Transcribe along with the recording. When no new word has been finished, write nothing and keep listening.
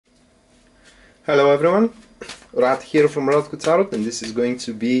Hello everyone, Rad here from Radko Tarot, and this is going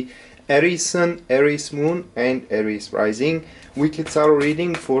to be Aries Sun, Aries Moon and Aries Rising weekly tarot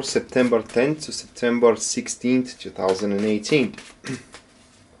reading for September 10th to September 16th, 2018.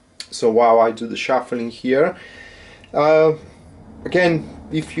 So while I do the shuffling here, again,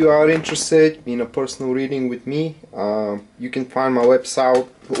 if you are interested in a personal reading with me, you can find my website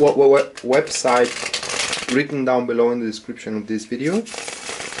written down below in the description of this video.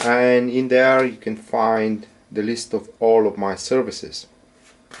 And in there you can find the list of all of my services,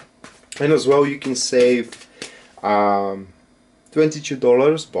 and as well you can save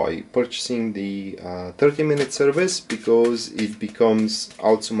 $22 by purchasing the 30-minute service, because it becomes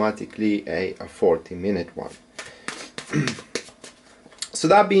automatically a 40-minute one. So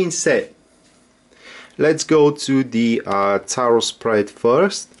that being said, let's go to the tarot spread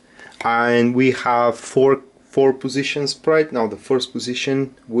first, and we have four position spread. Now the first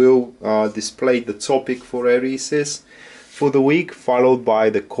position will display the topic for Aries for the week, followed by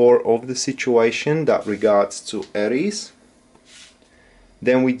the core of the situation that regards to Aries.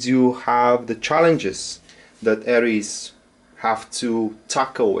 Then we do have the challenges that Aries have to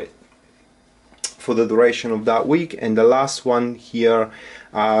tackle with for the duration of that week, and the last one here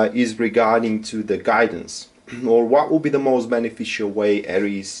is regarding to the guidance, or what will be the most beneficial way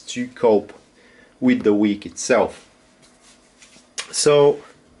Aries to cope with the week itself. So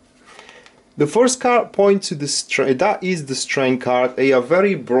the first card points to the strength, that is the strength card, a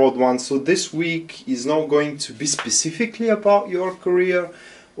very broad one. So this week is not going to be specifically about your career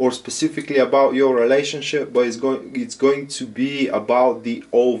or specifically about your relationship, but it's going to be about the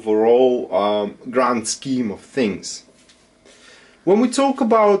overall grand scheme of things. When we talk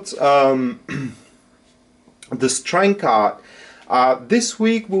about the strength card, this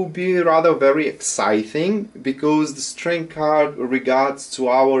week will be rather very exciting, because the strength card regards to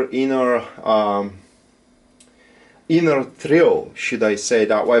our inner thrill, should I say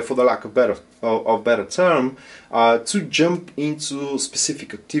that way, for the lack of better term, to jump into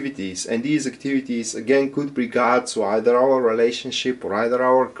specific activities. And these activities again could regard to either our relationship or either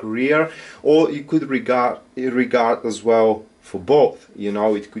our career, or it could regard as well for both. You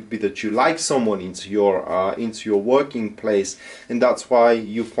know, it could be that you like someone into your working place, and that's why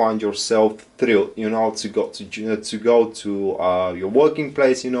you find yourself thrilled, you know, to go to your working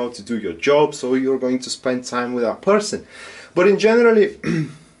place, you know, to do your job. So you're going to spend time with that person. But in generally,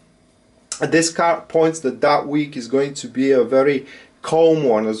 this card points that week is going to be a very calm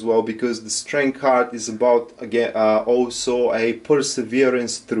one as well, because the strength card is about, again, also a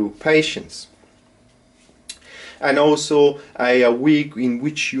perseverance through patience. And also a week in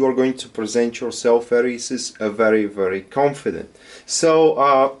which you are going to present yourself, Aries, is very, very confident.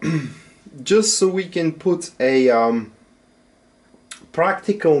 So just so we can put a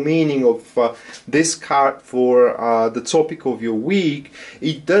practical meaning of this card for the topic of your week,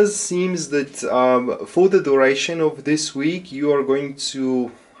 it does seem that for the duration of this week you are going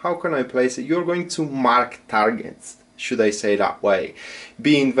to, how can I place it, you're going to mark targets, should I say that way,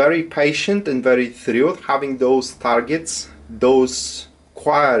 being very patient and very thrilled, having those targets, those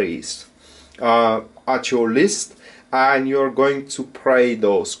queries at your list, and you're going to pray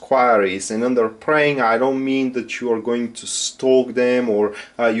those queries. And under praying, I don't mean that you are going to stalk them, or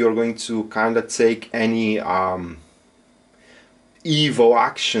you're going to kind of take any evil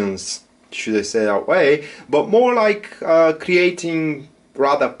actions, should I say that way, but more like creating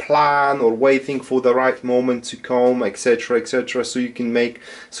rather plan or waiting for the right moment to come, etc., etc., so you can make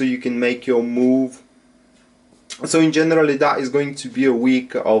your move. So in general, that is going to be a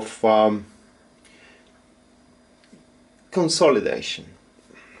week of consolidation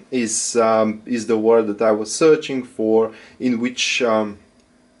is the word that I was searching for, in which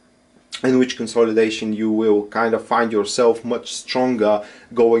consolidation you will kind of find yourself much stronger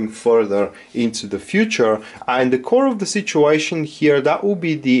going further into the future. And the core of the situation here, that will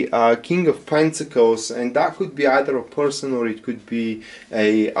be the King of Pentacles, and that could be either a person or it could be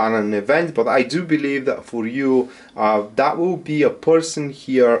an event, but I do believe that for you that will be a person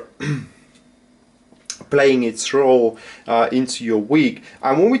here playing its role into your week.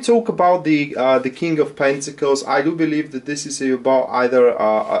 And when we talk about the King of Pentacles, I do believe that this is about either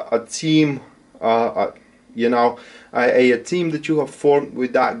a team, you know, a team that you have formed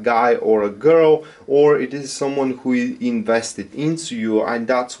with that guy or a girl, or it is someone who invested into you, and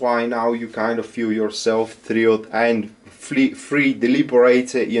that's why now you kind of feel yourself thrilled and free,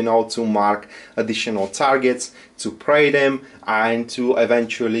 deliberated, you know, to mark additional targets, to pray them, and to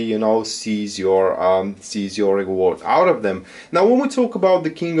eventually, you know, seize your reward out of them. Now when we talk about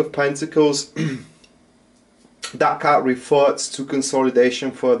the King of Pentacles, that card refers to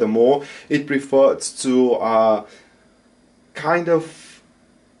consolidation. Furthermore, it refers to kind of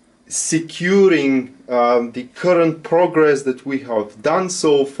securing the current progress that we have done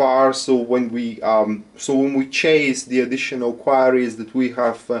so far. So when we chase the additional queries that we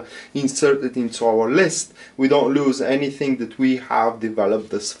have inserted into our list, we don't lose anything that we have developed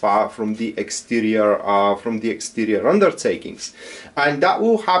thus far from the exterior undertakings, and that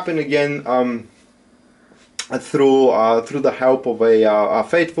will happen again through the help of a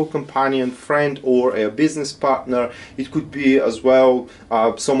faithful companion, friend, or a business partner. It could be as well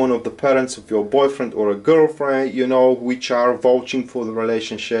someone of the parents of your boyfriend or a girlfriend, you know, which are vouching for the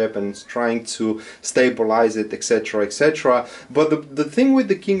relationship and trying to stabilize it, etc., etc. But the thing with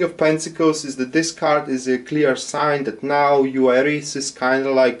the King of Pentacles is that this card is a clear sign that now you, Aries, is kind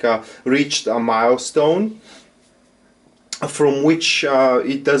of like reached a milestone from which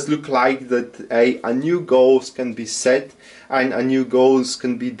it does look like that a new goals can be set and a new goals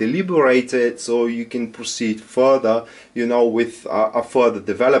can be deliberated, so you can proceed further, you know, with a further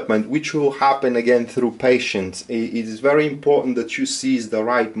development, which will happen again through patience. It is very important that you seize the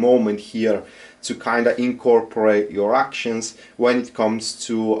right moment here to kind of incorporate your actions when it comes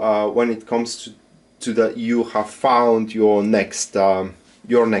to that you have found your next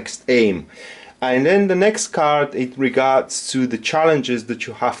aim. And then the next card, in regards to the challenges that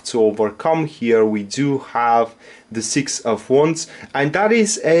you have to overcome here, we do have the Six of Wands, and that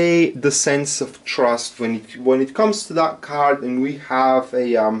is the sense of trust when it comes to that card, and we have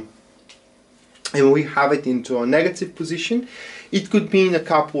it into a negative position. It could mean a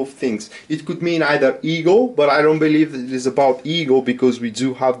couple of things. It could mean either ego, but I don't believe that it is about ego, because we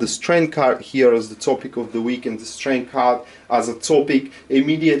do have the Strength card here as the topic of the week, and the Strength card as a topic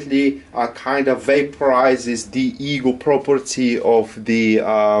immediately kind of vaporizes the ego property of the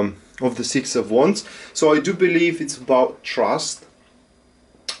Six of Wands. So I do believe it's about trust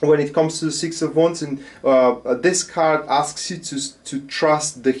when it comes to the Six of Wands, and this card asks you to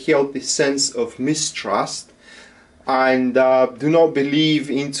trust the healthy sense of mistrust, and do not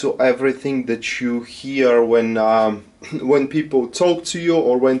believe into everything that you hear when people talk to you,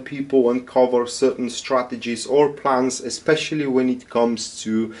 or when people uncover certain strategies or plans, especially when it comes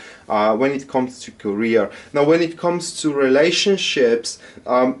to career. Now, when it comes to relationships,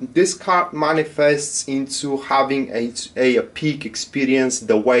 this card manifests into having a peak experience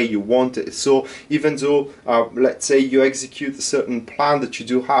the way you want it. So even though let's say you execute a certain plan that you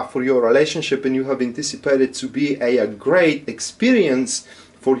do have for your relationship, and you have anticipated to be a great experience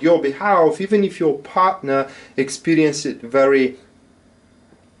for your behalf, even if your partner experiences it very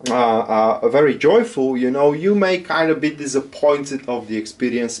joyful, you know, you may kind of be disappointed of the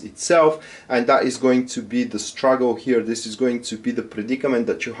experience itself, and that is going to be the struggle here. This is going to be the predicament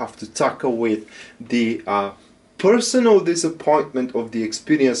that you have to tackle with the personal disappointment of the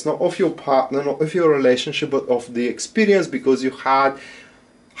experience, not of your partner, not of your relationship, but of the experience, because you had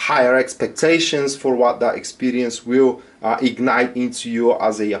higher expectations for what that experience will ignite into you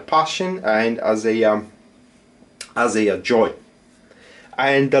as a passion and as a joy.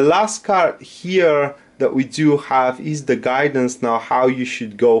 And the last card here that we do have is the guidance, now how you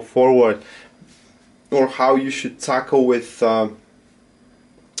should go forward, or how you should tackle with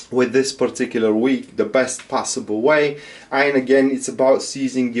this particular week the best possible way. And again, it's about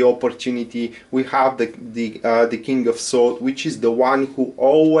seizing the opportunity. We have the King of Swords, which is the one who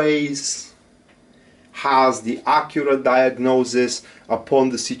always has the accurate diagnosis upon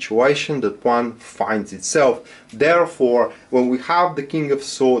the situation that one finds itself. Therefore, when we have the King of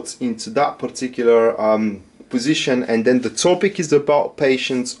Swords into that particular position, and then the topic is about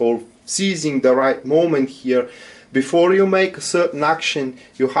patience or seizing the right moment here, before you make a certain action,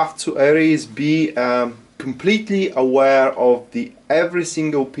 you have to, Aries, be completely aware of every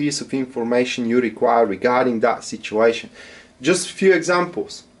single piece of information you require regarding that situation. Just a few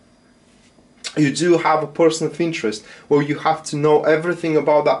examples. You do have a person of interest, well, you have to know everything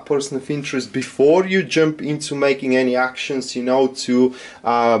about that person of interest before you jump into making any actions, you know, to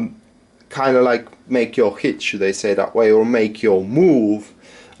kind of like make your hit, should I say that way, or make your move.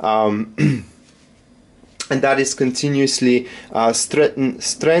 And that is continuously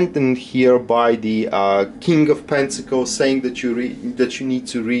strengthened here by the King of Pentacles, saying that you need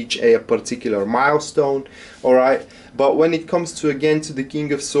to reach a particular milestone. All right. But when it comes to the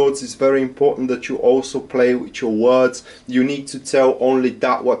King of Swords, it's very important that you also play with your words. You need to tell only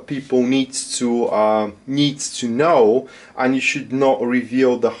that what people needs to know, and you should not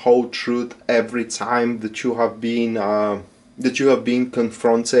reveal the whole truth every time that you have been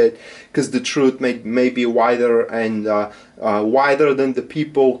confronted, because the truth may be wider and wider than the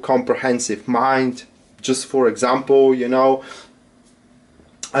people comprehensive mind. just for example, you know,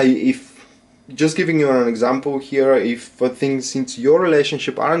 if just giving you an example here, if things into your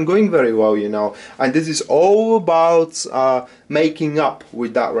relationship aren't going very well, you know, and this is all about making up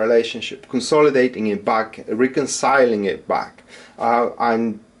with that relationship, consolidating it back, reconciling it back,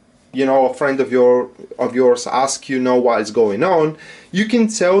 and you know, a friend of yours asks you know what is going on, you can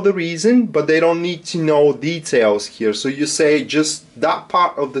tell the reason, but they don't need to know details here. So you say just that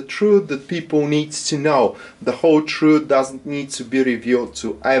part of the truth that people need to know. The whole truth doesn't need to be revealed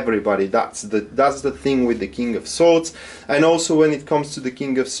to everybody. That's the thing with the King of Swords. And also when it comes to the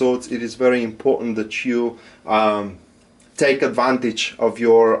King of Swords, it is very important that you take advantage of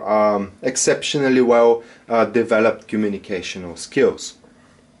your exceptionally well developed communicational skills.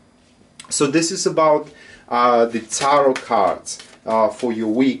 So this is about the tarot cards for your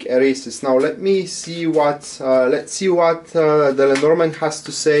week, Aries. Now let me see what let's see what the Lenormand has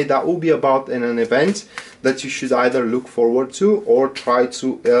to say. That will be about an event that you should either look forward to or try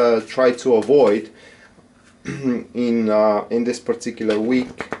to avoid in this particular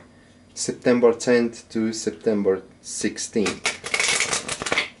week, September 10th to September 16th.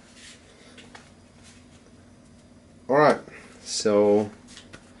 All right, so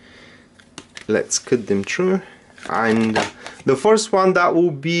let's cut them through. And the first one, that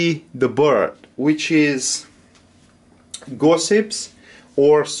will be the bird, which is gossips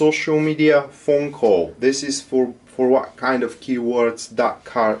or social media phone call. This is for what kind of keywords that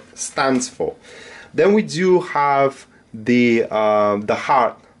card stands for. Then we do have the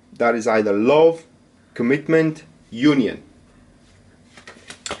heart, that is either love, commitment, union.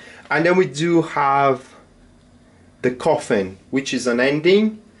 And then we do have the coffin, which is an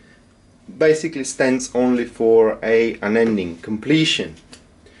ending. Basically stands only for an ending, completion.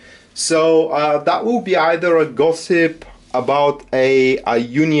 So that will be either a gossip about a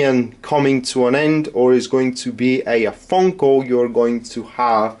union coming to an end, or is going to be a phone call you're going to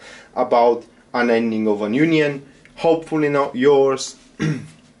have about an ending of an union, hopefully not yours,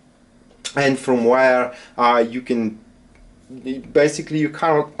 and from where you can basically you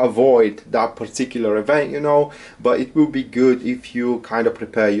cannot avoid that particular event, you know, but it will be good if you kind of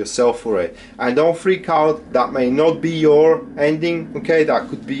prepare yourself for it. And don't freak out, that may not be your ending, okay? That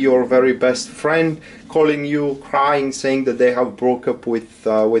could be your very best friend calling you, crying, saying that they have broke up with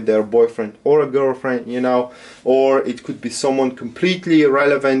their boyfriend or a girlfriend, you know, or it could be someone completely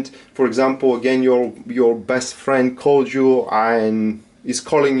irrelevant. For example, again, your best friend called you and is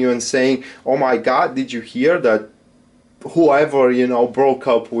calling you and saying, oh my god, did you hear that whoever, you know, broke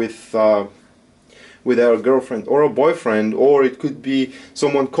up with their girlfriend or a boyfriend? Or it could be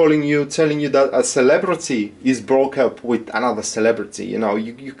someone calling you, telling you that a celebrity is broke up with another celebrity. You know,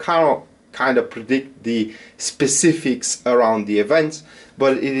 you cannot kind of predict the specifics around the events,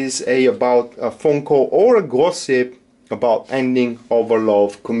 but it is about a phone call or a gossip about ending of a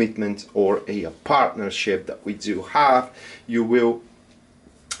love, commitment, or a partnership that we do have. You will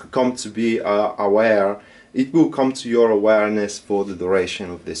come to be aware. It will come to your awareness for the duration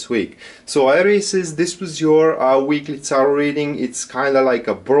of this week. So Aries, this was your weekly tarot reading. It's kind of like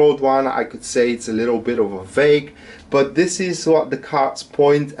a broad one. I could say it's a little bit of a vague, but this is what the cards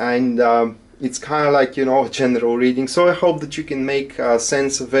point, and it's kind of like, you know, a general reading. So I hope that you can make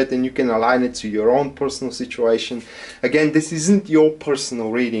sense of it and you can align it to your own personal situation. Again, this isn't your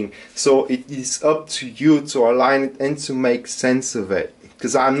personal reading, so it is up to you to align it and to make sense of it.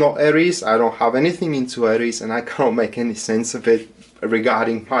 Because I'm not Aries, I don't have anything into Aries, and I can't make any sense of it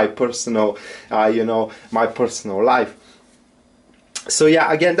regarding my personal, you know, my personal life. So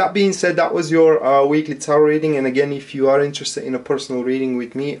yeah, again, that being said, that was your weekly tarot reading. And again, if you are interested in a personal reading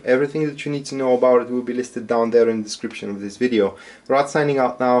with me, everything that you need to know about it will be listed down there in the description of this video. Rad signing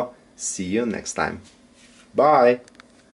out now. See you next time. Bye.